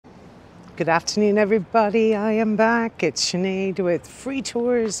Good afternoon, everybody. I am back. It's Sinead with Free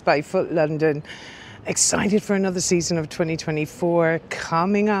Tours by FTBFLondon. Excited for another season of 2024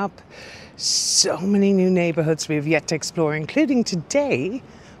 coming up. So many new neighbourhoods we have yet to explore, including today,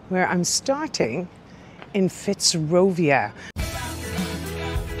 where I'm starting in Fitzrovia.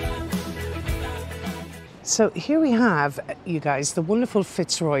 So here we have, you guys, the wonderful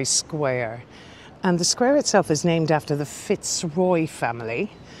Fitzroy Square. And the square itself is named after the Fitzroy family,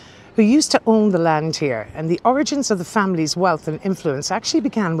 who used to own the land here. And the origins of the family's wealth and influence actually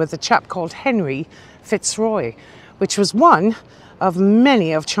began with a chap called Henry Fitzroy, which was one of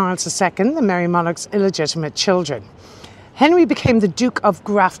many of Charles II, the Merry Monarch's illegitimate children. Henry became the Duke of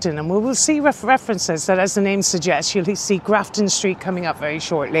Grafton, and we will see references that, as the name suggests, you'll see Grafton Street coming up very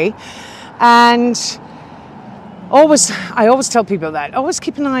shortly. And I always tell people that, always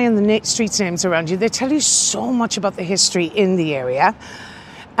keep an eye on the streets names around you. They tell you so much about the history in the area.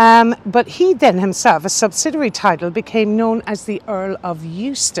 But he then himself, a subsidiary title, became known as the Earl of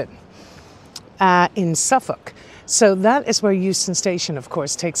Euston in Suffolk. So that is where Euston Station, of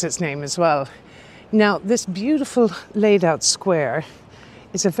course, takes its name as well. Now, this beautiful laid out square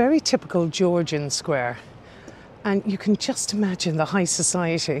is a very typical Georgian square. And you can just imagine the high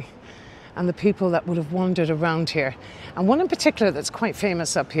society and the people that would have wandered around here. And one in particular that's quite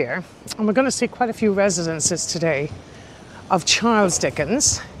famous up here, and we're going to see quite a few residences today of Charles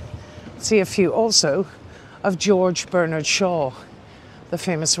Dickens, see a few also of George Bernard Shaw, the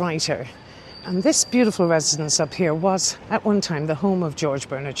famous writer. And this beautiful residence up here was at one time the home of George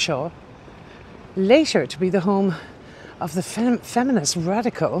Bernard Shaw, later to be the home of the feminist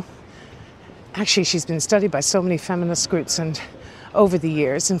radical. Actually, she's been studied by so many feminist groups and over the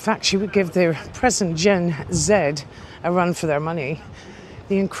years. In fact, she would give their present Gen Z a run for their money.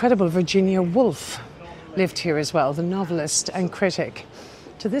 The incredible Virginia Woolf lived here as well, the novelist and critic.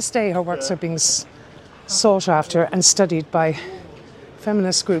 To this day, her works are being sought after and studied by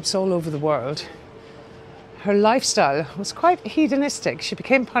feminist groups all over the world. Her lifestyle was quite hedonistic. She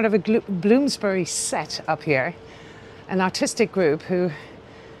became part of a Bloomsbury set up here, an artistic group who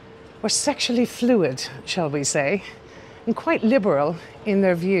were sexually fluid, shall we say, and quite liberal in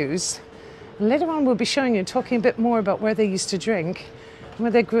their views. And later on we'll be showing you, talking a bit more about where they used to drink and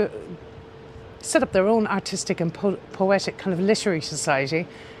where they set up their own artistic and poetic kind of literary society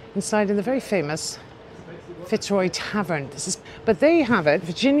inside in the very famous Fitzroy Tavern. But there you have it,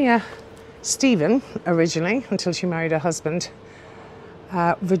 Virginia Stephen originally, until she married her husband.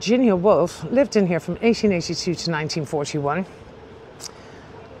 Virginia Woolf lived in here from 1882 to 1941.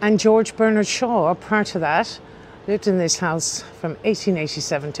 And George Bernard Shaw, prior to that, lived in this house from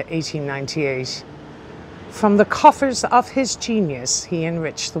 1887 to 1898. From the coffers of his genius, he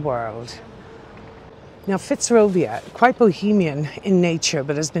enriched the world. Now, Fitzrovia, quite bohemian in nature,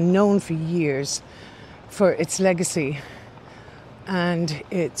 but has been known for years for its legacy and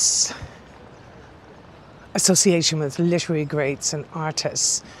its association with literary greats and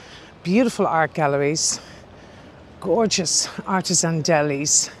artists. Beautiful art galleries, gorgeous artisan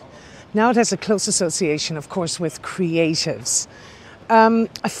delis. Now it has a close association, of course, with creatives. I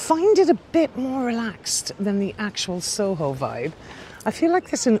find it a bit more relaxed than the actual Soho vibe. I feel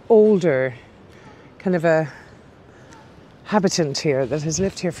like there's an older kind of a habitant here that has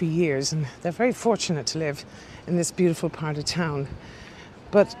lived here for years, and they're very fortunate to live in this beautiful part of town.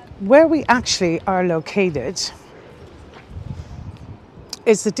 But where we actually are located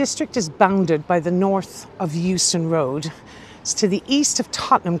is the district is bounded by the north of Euston Road. It's to the east of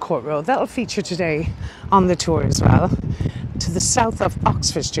Tottenham Court Road. That'll feature today on the tour as well. To the south of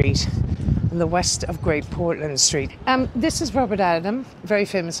Oxford Street and the west of Great Portland Street. This is Robert Adam, very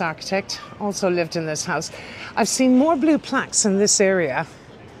famous architect, also lived in this house. I've seen more blue plaques in this area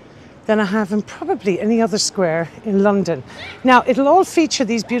than I have in probably any other square in London. Now, it'll all feature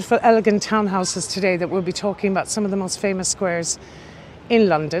these beautiful, elegant townhouses today that we'll be talking about, some of the most famous squares in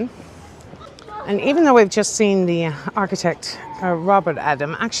London. And even though we've just seen the architect, Robert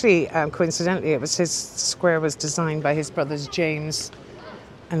Adam, actually, coincidentally, his square was designed by his brothers James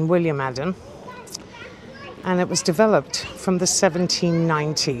and William Adam. And it was developed from the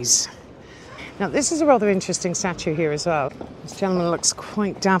 1790s. Now, this is a rather interesting statue here as well. This gentleman looks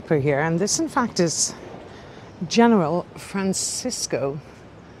quite dapper here. And this, in fact, is General Francisco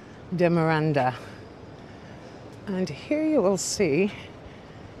de Miranda. And here you will see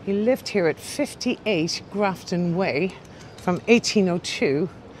he lived here at 58 Grafton Way from 1802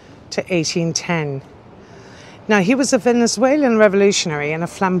 to 1810. Now, he was a Venezuelan revolutionary and a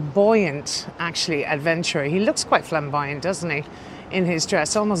flamboyant, actually, adventurer. He looks quite flamboyant, doesn't he, in his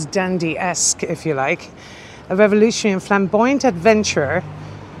dress, almost dandy-esque, if you like. A revolutionary and flamboyant adventurer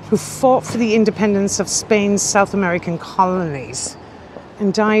who fought for the independence of Spain's South American colonies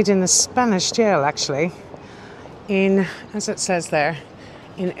and died in a Spanish jail, actually, in, as it says there,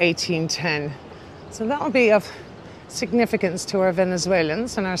 in 1810. So that will be of significance to our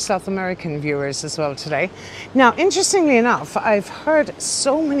Venezuelans and our South American viewers as well today. Now, interestingly enough, I've heard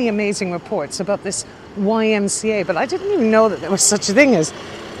so many amazing reports about this YMCA, but I didn't even know that there was such a thing as,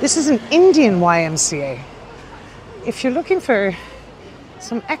 this is an Indian YMCA. If you're looking for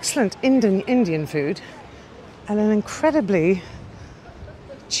some excellent Indian food at an incredibly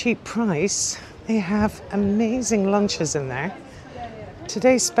cheap price, they have amazing lunches in there.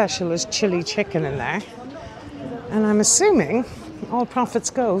 Today's special is chili chicken in there. And I'm assuming all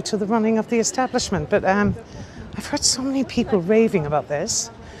profits go to the running of the establishment. But I've heard so many people raving about this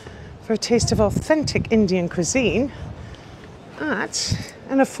for a taste of authentic Indian cuisine at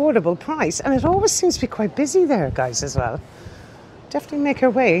an affordable price. And it always seems to be quite busy there, guys, as well. Definitely make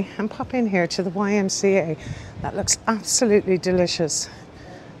your way and pop in here to the YMCA. That looks absolutely delicious.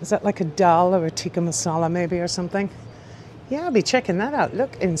 Is that like a dal or a tikka masala maybe or something? Yeah, I'll be checking that out.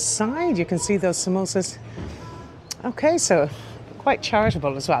 Look inside, you can see those samosas. Okay, so quite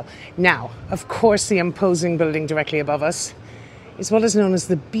charitable as well. Now, of course, the imposing building directly above us is what is known as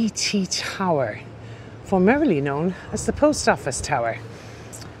the BT Tower, formerly known as the Post Office Tower.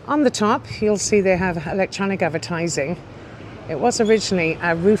 On the top, you'll see they have electronic advertising. It was originally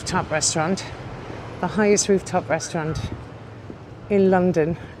a rooftop restaurant, the highest rooftop restaurant in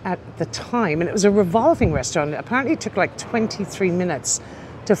London at the time, and it was a revolving restaurant. Apparently it took like 23 minutes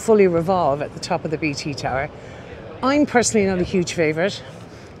to fully revolve at the top of the BT Tower. I'm personally not a huge favourite.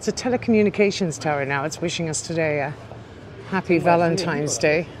 It's a telecommunications tower now. It's wishing us today a happy Valentine's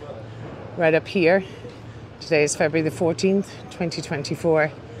Day right up here. Today is February the 14th,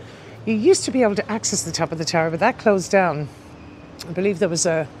 2024. You used to be able to access the top of the tower, but that closed down. I believe there was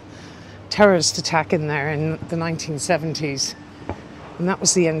a terrorist attack in there in the 1970s. And that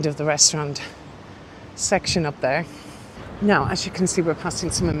was the end of the restaurant section up there. Now, as you can see, we're passing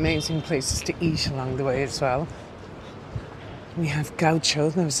some amazing places to eat along the way as well. We have Gaucho.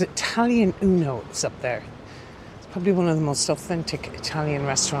 There's Italian Uno is up there. It's probably one of the most authentic Italian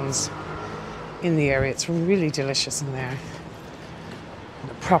restaurants in the area. It's really delicious in there.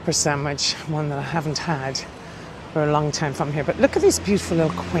 And a proper sandwich, one that I haven't had for a long time from here. But look at these beautiful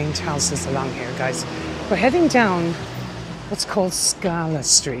little quaint houses along here, guys. We're heading down what's called Scala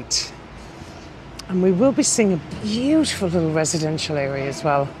Street. And we will be seeing a beautiful little residential area as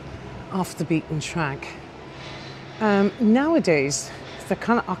well, off the beaten track. Nowadays, they're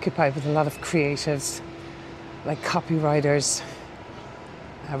kind of occupied with a lot of creatives, like copywriters,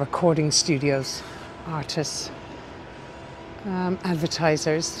 recording studios, artists,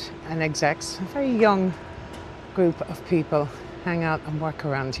 advertisers and execs. A very young group of people hang out and work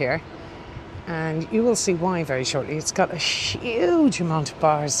around here. And you will see why very shortly. It's got a huge amount of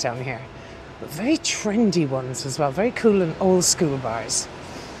bars down here, but very trendy ones as well, very cool and old school bars.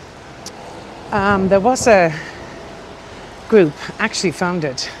 There was a group actually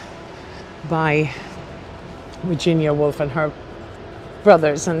founded by Virginia Woolf and her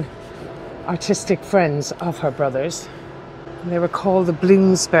brothers and artistic friends of her brothers. They were called the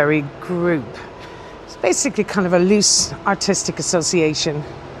Bloomsbury Group. It's basically kind of a loose artistic association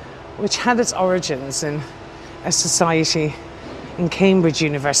which had its origins in a society in Cambridge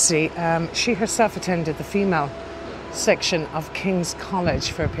University. She herself attended the female section of King's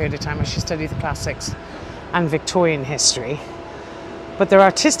College for a period of time where she studied the classics and Victorian history. But their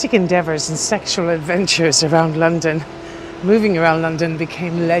artistic endeavours and sexual adventures around London, moving around London,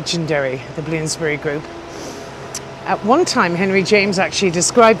 became legendary, the Bloomsbury Group. At one time, Henry James actually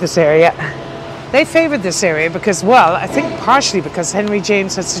described this area. They favoured this area because, well, I think partially because Henry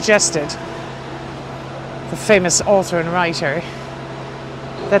James had suggested, the famous author and writer,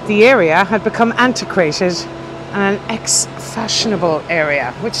 that the area had become antiquated and an ex-fashionable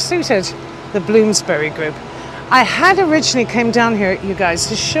area, which suited the Bloomsbury Group. I had originally came down here, you guys,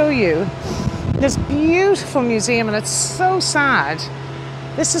 to show you this beautiful museum, and it's so sad.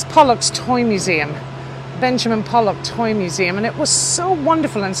 This is Pollock's Toy Museum, Benjamin Pollock Toy Museum, and it was so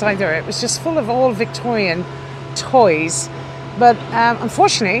wonderful inside there. It was just full of old Victorian toys, but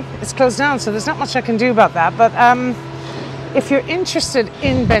unfortunately it's closed down, so there's not much I can do about that. But if you're interested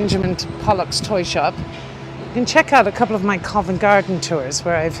in Benjamin Pollock's toy shop, you can check out a couple of my Covent Garden tours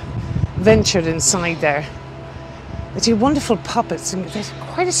where I've ventured inside there. They do wonderful puppets, and there's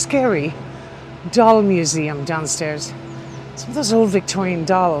quite a scary doll museum downstairs. Some of those old Victorian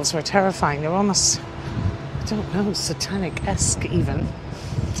dolls were terrifying. They were almost, I don't know, satanic-esque even.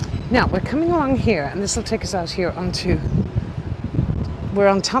 Now, we're coming along here, and this will take us out here onto we're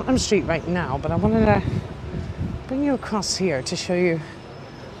on Tottenham Street right now, but I wanted to bring you across here to show you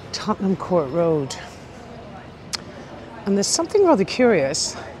Tottenham Court Road. And there's something rather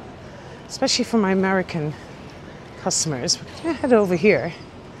curious, especially for my American customers. We're going to head over here,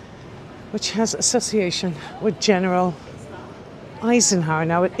 which has association with General Eisenhower.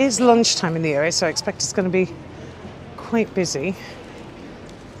 Now, it is lunchtime in the area, so I expect it's going to be quite busy.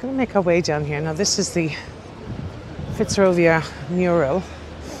 We're going to make our way down here. Now, this is the Fitzrovia mural,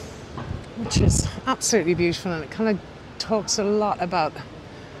 which is absolutely beautiful, and it kind of talks a lot about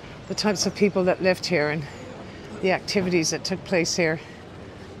the types of people that lived here and the activities that took place here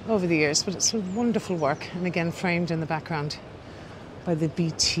over the years. But it's a wonderful work, and again framed in the background by the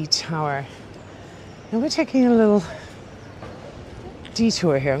BT Tower. Now we're taking a little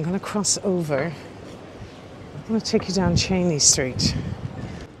detour here. I'm going to cross over. I'm going to take you down Cheney Street.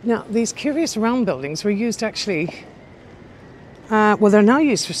 Now, these curious round buildings were used actually, well, they're now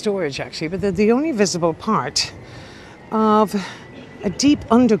used for storage actually, but they're the only visible part of a deep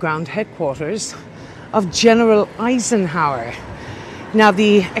underground headquarters of General Eisenhower. Now,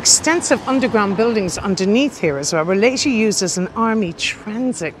 the extensive underground buildings underneath here as well were later used as an army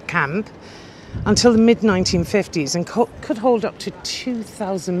transit camp until the mid-1950s and could hold up to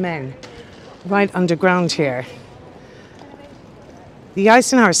 2,000 men right underground here. The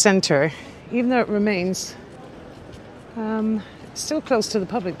Eisenhower Center, even though it remains still close to the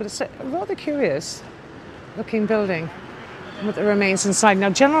public, but it's a rather curious looking building with the remains inside. Now,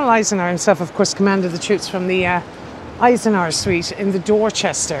 General Eisenhower himself, of course, commanded the troops from the Eisenhower Suite in the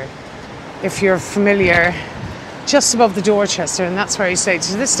Dorchester, if you're familiar, just above the Dorchester, and that's where he stayed.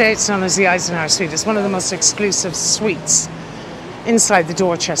 To this day, it's known as the Eisenhower Suite. It's one of the most exclusive suites inside the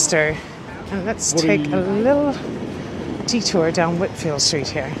Dorchester. And let's take a little detour down Whitfield Street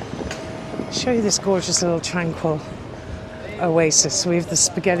here. Show you this gorgeous little tranquil oasis. We have the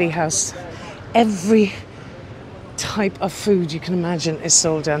spaghetti house. Every type of food you can imagine is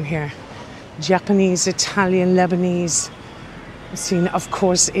sold down here. Japanese, Italian, Lebanese. We've seen, of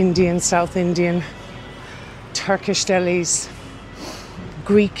course, Indian, South Indian, Turkish delis,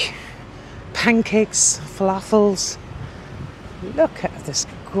 Greek, pancakes, falafels. Look at this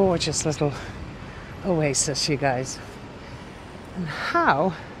gorgeous little oasis, you guys. And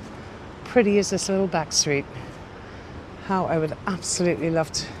how pretty is this little back street? How I would absolutely love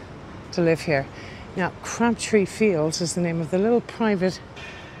to live here. Now, Crabtree Fields is the name of the little private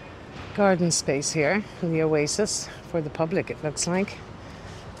garden space here in the oasis for the public, it looks like.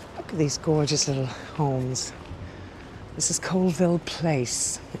 Look at these gorgeous little homes. This is Colville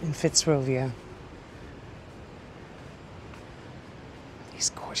Place in Fitzrovia.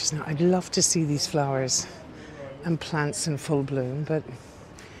 These gorgeous. Now, I'd love to see these flowers and plants in full bloom, but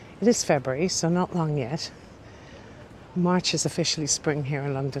it is February, so not long yet. March is officially spring here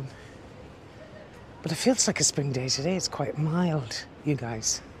in London. But it feels like a spring day today. It's quite mild, you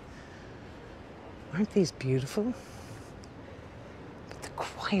guys. Aren't these beautiful? But the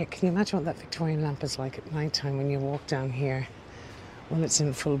quiet, can you imagine what that Victorian lamp is like at night time when you walk down here when it's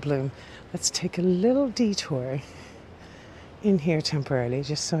in full bloom? Let's take a little detour in here temporarily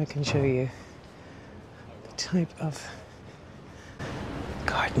just so I can show you the type of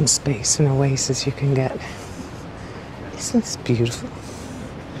garden space and oasis you can get. Isn't this beautiful?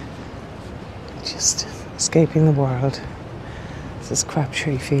 Just escaping the world. This is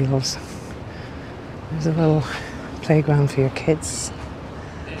Crabtree Fields. There's a little playground for your kids.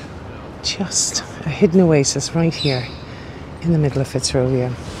 Just a hidden oasis right here in the middle of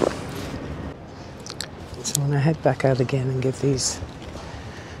Fitzrovia. So I want to head back out again and give these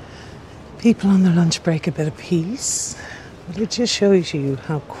people on their lunch break a bit of peace. But it just shows you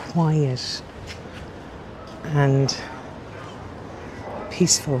how quiet and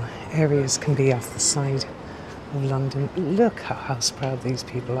peaceful areas can be off the side of London. Look how house proud these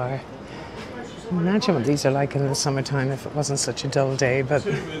people are. Imagine what these are like in the summertime if it wasn't such a dull day, but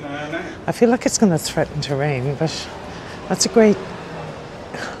I feel like it's going to threaten to rain, but that's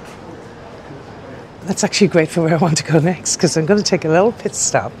actually great for where I want to go next, because I'm going to take a little pit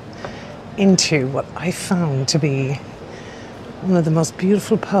stop into what I found to be one of the most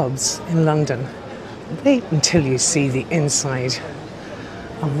beautiful pubs in London. Wait until you see the inside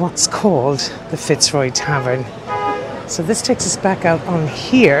of what's called the Fitzroy Tavern. So this takes us back out on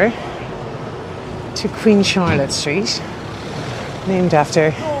here to Queen Charlotte Street, named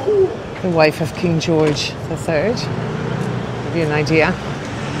after the wife of King George III. Give you an idea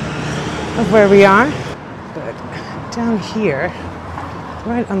of where we are. But down here,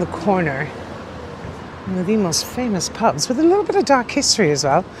 right on the corner, one of the most famous pubs with a little bit of dark history as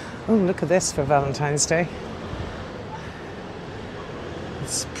well. Oh, look at this for Valentine's Day.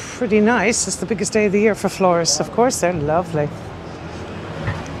 It's pretty nice. It's the biggest day of the year for florists, of course. They're lovely.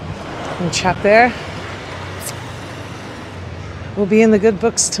 And chat there. We'll be in the good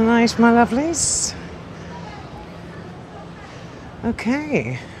books tonight, my lovelies.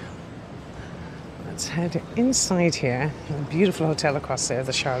 Okay. Let's head inside here. A beautiful hotel across there,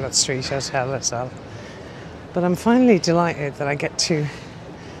 the Charlotte Street Hotel as well. But I'm finally delighted that I get to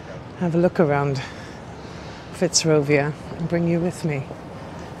have a look around Fitzrovia and bring you with me.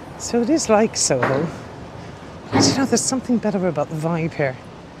 So it is like Soho. But you know, there's something better about the vibe here.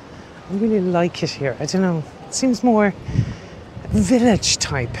 I really like it here. I don't know. It seems more village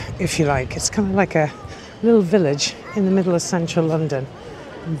type, if you like. It's kind of like a little village in the middle of central London.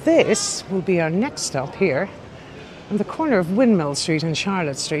 And this will be our next stop here on the corner of Windmill Street and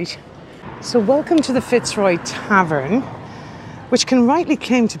Charlotte Street. So welcome to the Fitzroy Tavern, which can rightly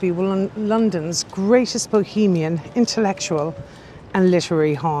claim to be one of London's greatest bohemian, intellectual and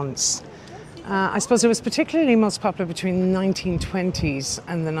literary haunts. I suppose it was particularly most popular between the 1920s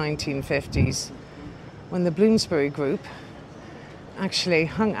and the 1950s, when the Bloomsbury Group actually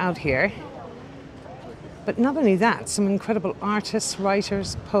hung out here. But not only that, some incredible artists,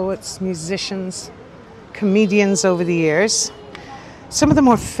 writers, poets, musicians, comedians over the years. Some of the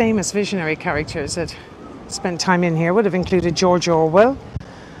more famous visionary characters that spent time in here would have included George Orwell,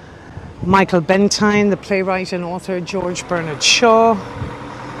 Michael Bentine, the playwright and author George Bernard Shaw,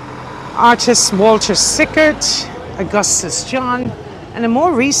 artists Walter Sickert, Augustus John, and in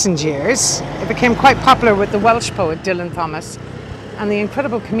more recent years it became quite popular with the Welsh poet Dylan Thomas and the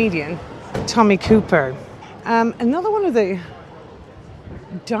incredible comedian Tommy Cooper. Another one of the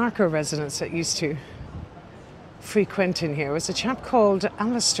darker residents that used to frequent in here was a chap called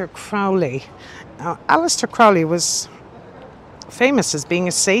Aleister Crowley. Aleister Crowley was famous as being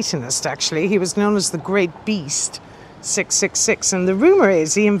a Satanist, actually. He was known as the Great Beast 666, and the rumour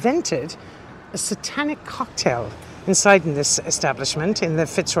is he invented a satanic cocktail inside in this establishment, in the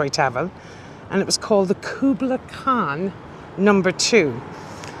Fitzroy Tavern, and it was called the Kubla Khan No. 2.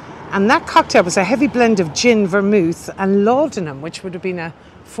 And that cocktail was a heavy blend of gin, vermouth and laudanum, which would have been a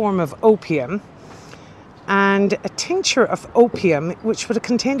form of opium, and a tincture of opium, which would have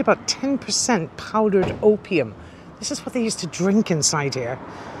contained about 10% powdered opium. This is what they used to drink inside here.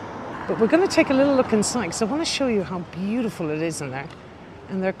 But we're going to take a little look inside because I want to show you how beautiful it is in there.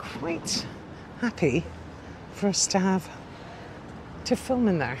 And they're quite happy for us to film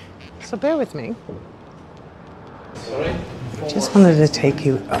in there. So bear with me. Just wanted to take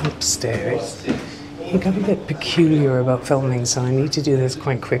you upstairs. He got a bit peculiar about filming, so I need to do this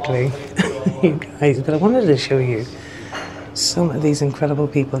quite quickly, you guys. But I wanted to show you some of these incredible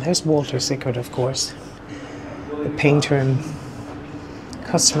people. There's Walter Sickert, of course, the painter and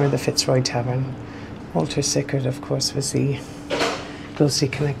customer of the Fitzroy Tavern. Walter Sickert, of course, was closely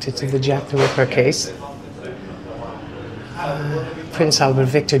connected to the Jack the Ripper case. Prince Albert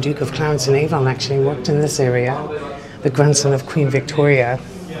Victor, Duke of Clarence and Avon, actually worked in this area, the grandson of Queen Victoria.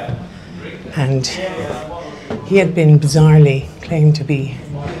 And he had been bizarrely claimed to be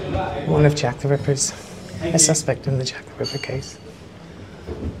one of Jack the Ripper's, a suspect in the Jack the Ripper case.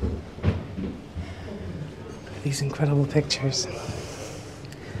 These incredible pictures.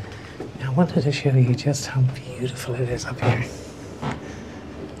 Now, I wanted to show you just how beautiful it is up here.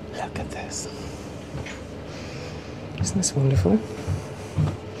 Look at this. Isn't this wonderful?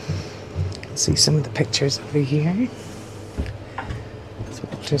 See some of the pictures over here. That's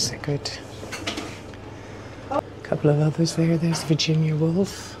Walter Sickert. A couple of others there. There's Virginia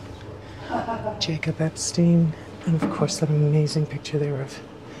Woolf, Jacob Epstein, and of course that amazing picture there of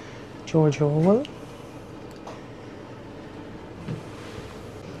George Orwell.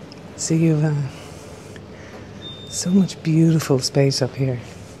 So you've so much beautiful space up here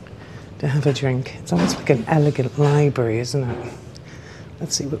to have a drink. It's almost like an elegant library, isn't it?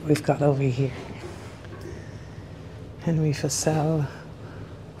 Let's see what we've got over here. Henry Fussell,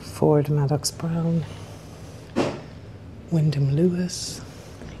 Ford Maddox Brown, Wyndham Lewis.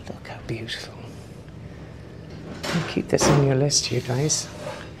 Look how beautiful. And keep this on your list, you guys.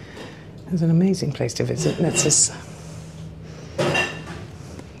 It's an amazing place to visit. And it's this.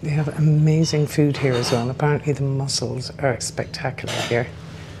 They have amazing food here as well. Apparently the mussels are spectacular here.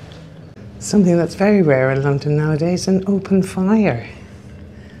 Something that's very rare in London nowadays, an open fire.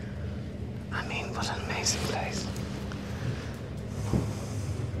 I mean, what an amazing place.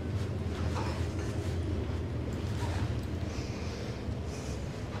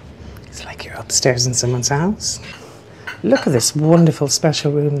 It's like you're upstairs in someone's house. Look at this wonderful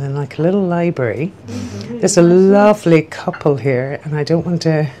special room then, like a little library. There's a lovely couple here, and I don't want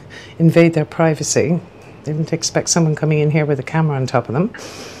to invade their privacy. Didn't expect someone coming in here with a camera on top of them.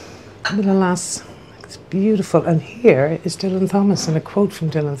 But alas, it's beautiful. And here is Dylan Thomas, and a quote from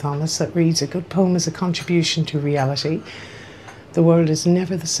Dylan Thomas that reads, "A good poem is a contribution to reality. The world is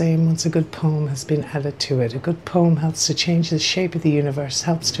never the same once a good poem has been added to it. A good poem helps to change the shape of the universe,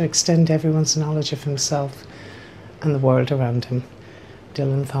 helps to extend everyone's knowledge of himself and the world around him."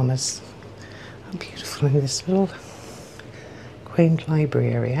 Dylan Thomas. How beautiful in this little quaint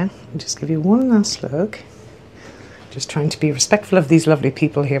library area. I'll just give you one last look. Just trying to be respectful of these lovely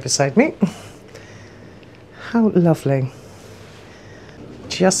people here beside me. How lovely.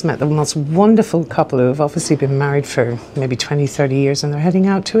 Just met the most wonderful couple who have obviously been married for maybe 20, 30 years, and they're heading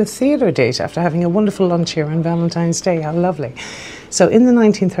out to a theatre date after having a wonderful lunch here on Valentine's Day. How lovely. So in the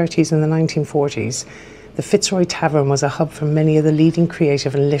 1930s and the 1940s, the Fitzroy Tavern was a hub for many of the leading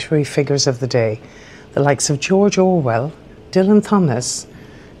creative and literary figures of the day. The likes of George Orwell, Dylan Thomas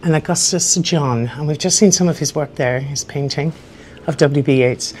and Augustus John, and we've just seen some of his work there, his painting of W.B.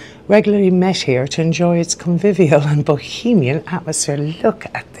 Yeats, regularly met here to enjoy its convivial and bohemian atmosphere. Look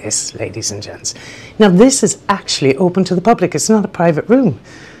at this, ladies and gents. Now this is actually open to the public, it's not a private room.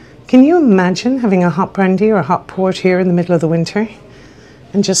 Can you imagine having a hot brandy or a hot port here in the middle of the winter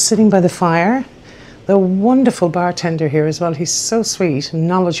and just sitting by the fire? The wonderful bartender here as well, he's so sweet and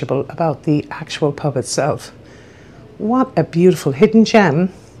knowledgeable about the actual pub itself. What a beautiful hidden gem.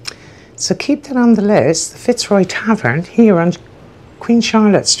 So keep that on the list, the Fitzroy Tavern here on Queen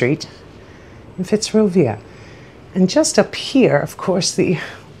Charlotte Street in Fitzrovia. And just up here, of course, the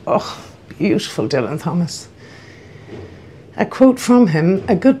beautiful Dylan Thomas. A quote from him,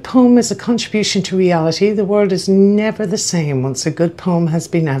 "A good poem is a contribution to reality. The world is never the same once a good poem has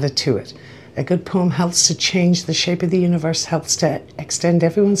been added to it. A good poem helps to change the shape of the universe, helps to extend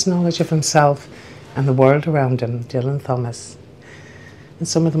everyone's knowledge of himself and the world around him." Dylan Thomas. And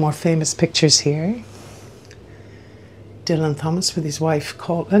some of the more famous pictures here. Dylan Thomas with his wife,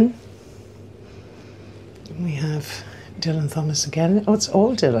 Caitlin. We have Dylan Thomas again. Oh, it's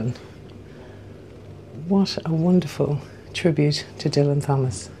all Dylan. What a wonderful tribute to Dylan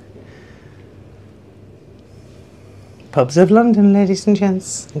Thomas. Pubs of London, ladies and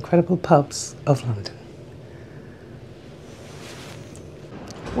gents. Incredible pubs of London.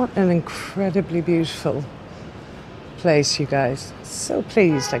 What an incredibly beautiful place, you guys. So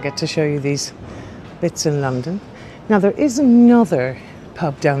pleased I get to show you these bits in London. Now there is another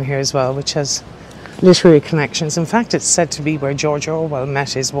pub down here as well which has literary connections. In fact, it's said to be where George Orwell met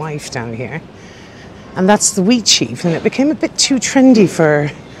his wife down here. And that's the Wheat Chief, and it became a bit too trendy for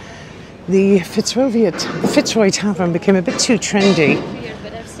the Fitzroy Tavern became a bit too trendy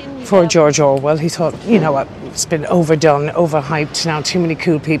for George Orwell. He thought, you know what, it's been overdone, overhyped, now too many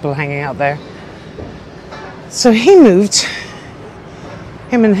cool people hanging out there. So he moved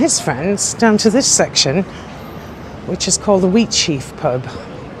him and his friends down to this section, which is called the Wheat Chief pub.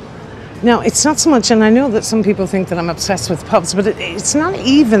 Now, it's not so much, and I know that some people think that I'm obsessed with pubs, but it's not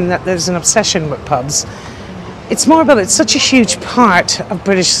even that there's an obsession with pubs. It's more about it's such a huge part of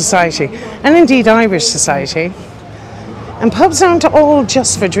British society, and indeed Irish society. And pubs aren't all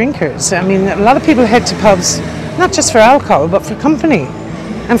just for drinkers. I mean, a lot of people head to pubs not just for alcohol, but for company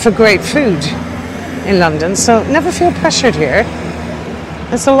and for great food in London. So never feel pressured here.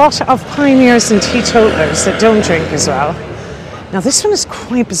 There's a lot of pioneers and teetotalers that don't drink as well. Now this one is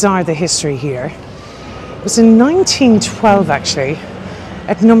quite bizarre, the history here. It was in 1912 actually,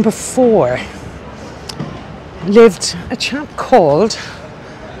 at number 4, lived a chap called,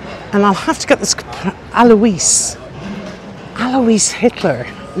 and I'll have to get this, Alois Hitler,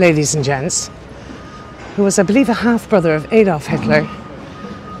 ladies and gents, who was, I believe, a half-brother of Adolf Hitler,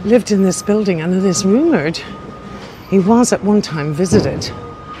 lived in this building, and it is rumoured he was at one time visited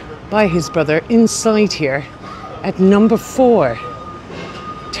by his brother inside here at number 4.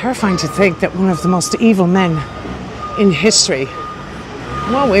 Terrifying to think that one of the most evil men in history.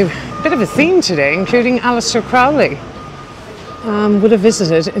 Well, we've a bit of a theme today, including Aleister Crowley, would have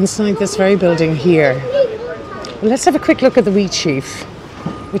visited inside this very building here. Well, let's have a quick look at the Wheat Chief,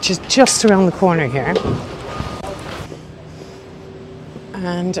 which is just around the corner here.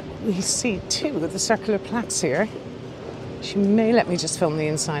 And we see 2 of the circular plaques here. She may let me just film the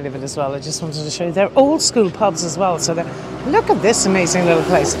inside of it as well. I just wanted to show you. They're old school pubs as well. So look at this amazing little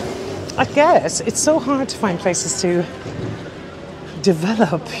place. I guess it's so hard to find places to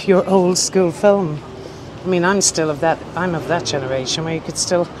develop your old school film. I mean, I'm of that generation where you could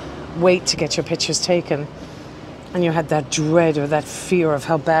still wait to get your pictures taken, and you had that dread or that fear of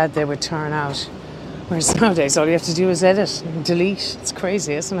how bad they would turn out. Whereas nowadays all you have to do is edit and delete. It's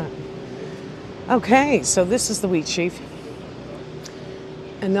crazy, isn't it? Okay, so this is the Wheat Chief.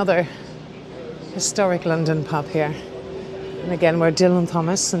 Another Historic London pub here. And again, where Dylan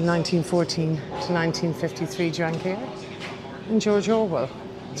Thomas in 1914 to 1953 drank here. And George Orwell.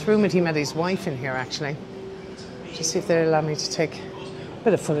 It's rumoured he met his wife in here, actually. Just see if they'll allow me to take a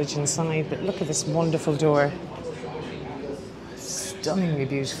bit of footage inside. But look at this wonderful door. Stunningly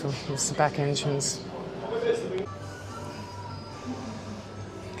beautiful. It's the back entrance. Look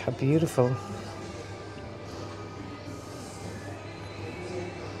how beautiful.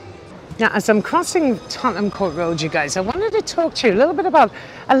 Now, as I'm crossing Tottenham Court Road, you guys, I wanted to talk to you a little bit about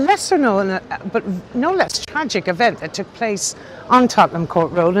a lesser known, but no less tragic event that took place on Tottenham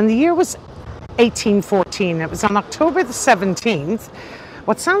Court Road. And the year was 1814. It was on October the 17th.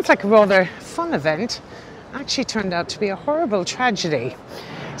 What sounds like a rather fun event actually turned out to be a horrible tragedy.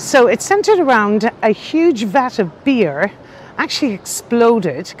 So it centered around a huge vat of beer actually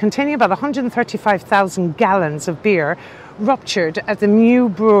exploded, containing about 135,000 gallons of beer, ruptured at the Mew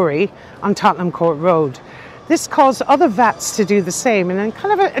Brewery on Tottenham Court Road. This caused other vats to do the same, and in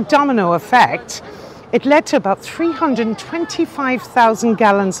kind of a domino effect, it led to about 325,000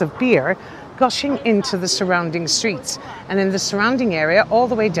 gallons of beer gushing into the surrounding streets, and in the surrounding area all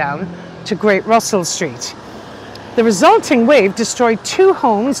the way down to Great Russell Street. The resulting wave destroyed 2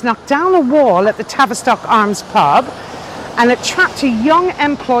 homes, knocked down a wall at the Tavistock Arms pub, and it trapped a young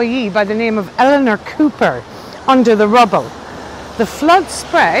employee by the name of Eleanor Cooper under the rubble. The flood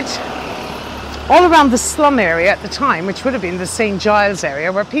spread all around the slum area at the time, which would have been the St. Giles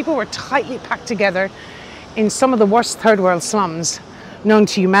area, where people were tightly packed together in some of the worst third world slums known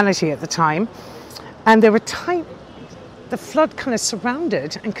to humanity at the time. And they were tight. The flood kind of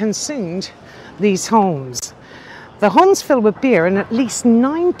surrounded and consumed these homes. The homes filled with beer, and at least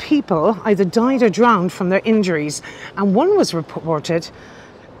 9 people either died or drowned from their injuries, and one was reported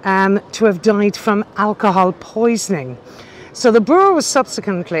to have died from alcohol poisoning. So the brewer was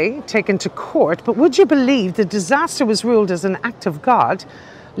subsequently taken to court, but would you believe the disaster was ruled as an act of God,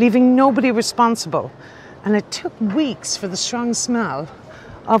 leaving nobody responsible? And it took weeks for the strong smell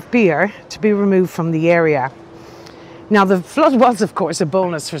of beer to be removed from the area. Now, the flood was, of course, a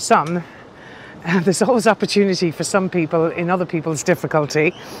bonus for some. There's always opportunity for some people in other people's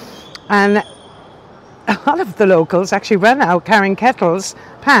difficulty. And a lot of the locals actually ran out carrying kettles,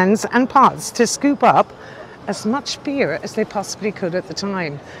 pans and pots to scoop up as much beer as they possibly could at the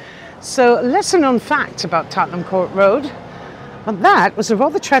time. So, a lesser known fact about Tottenham Court Road, but that was a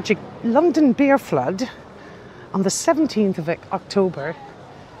rather tragic London beer flood on the 17th of October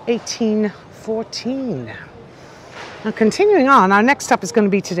 1814. Now, continuing on, our next stop is going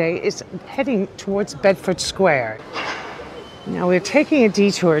to be today is heading towards Bedford Square. Now, we're taking a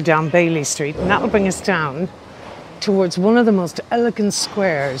detour down Bailey Street, and that will bring us down towards one of the most elegant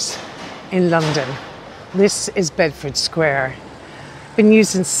squares in London. This is Bedford Square. Been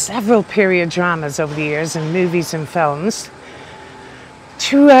used in several period dramas over the years, in movies and films,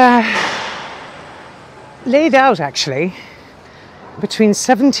 to laid out actually between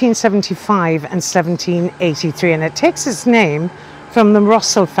 1775 and 1783, and it takes its name from the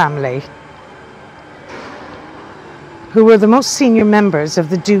Russell family, who were the most senior members of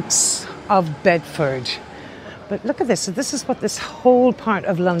the Dukes of Bedford. But look at this. So this is what this whole part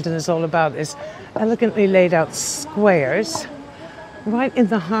of London is all about, is elegantly laid out squares right in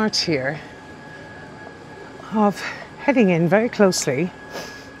the heart here of heading in very closely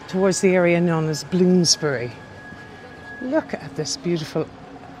towards the area known as Bloomsbury. Look at this beautiful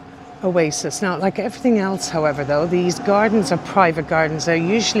oasis. Now, like everything else, however, though, these gardens are private gardens. They're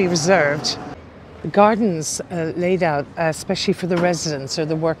usually reserved. The gardens laid out especially for the residents or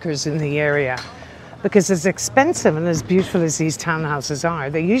the workers in the area, because as expensive and as beautiful as these townhouses are,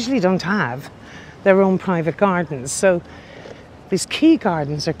 they usually don't have their own private gardens. So these key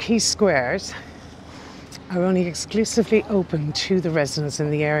gardens or key squares are only exclusively open to the residents in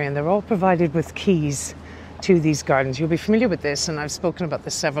the area, and they're all provided with keys to these gardens. You'll be familiar with this, and I've spoken about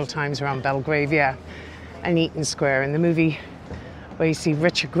this several times around Belgravia and Eaton Square in the movie where you see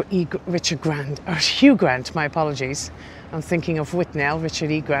Hugh Grant, my apologies. I'm thinking of Whitnell, Richard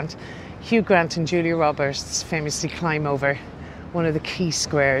E. Grant. Hugh Grant and Julia Roberts famously climb over one of the key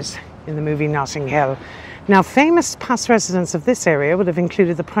squares in the movie Notting Hill. Now, famous past residents of this area would have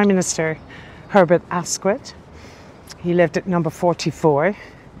included the Prime Minister Herbert Asquith. He lived at number 44.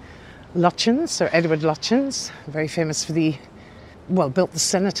 Lutyens, or Edward Lutyens, very famous for built the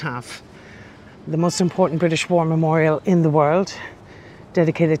cenotaph, the most important British war memorial in the world,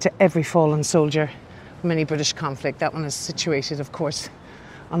 dedicated to every fallen soldier from any British conflict. That one is situated, of course,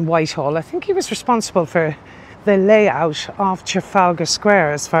 on Whitehall. I think he was responsible for the layout of Trafalgar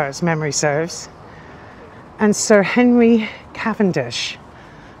Square, as far as memory serves. And Sir Henry Cavendish,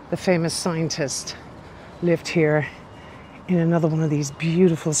 the famous scientist, lived here in another one of these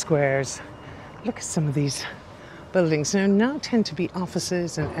beautiful squares. Look at some of these buildings. Now tend to be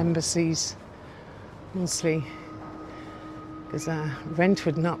offices and embassies, mostly, because rent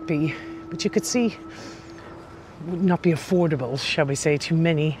would not be, but you could see, would not be affordable, shall we say, to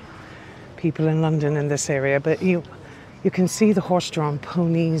many people in London in this area. But you can see the horse-drawn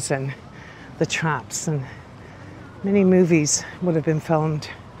ponies and the traps, and many movies would have been filmed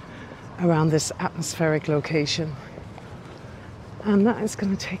around this atmospheric location. And that is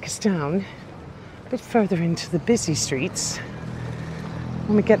going to take us down a bit further into the busy streets.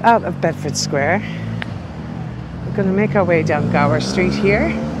 When we get out of Bedford Square, we're going to make our way down Gower Street here,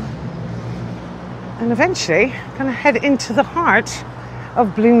 and eventually going to head into the heart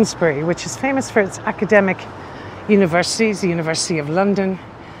of Bloomsbury, which is famous for its academic universities, the University of London,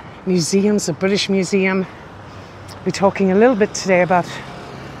 museums, the British Museum. We're talking a little bit today about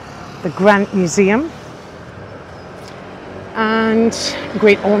the Grant Museum, and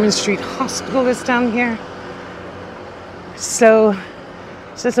Great Ormond Street Hospital is down here. So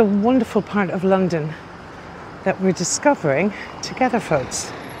it's a wonderful part of London that we're discovering together,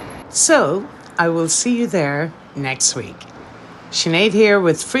 folks. So I will see you there next week. Sinead here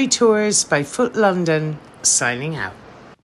with Free Tours by FTBFLondon, signing out.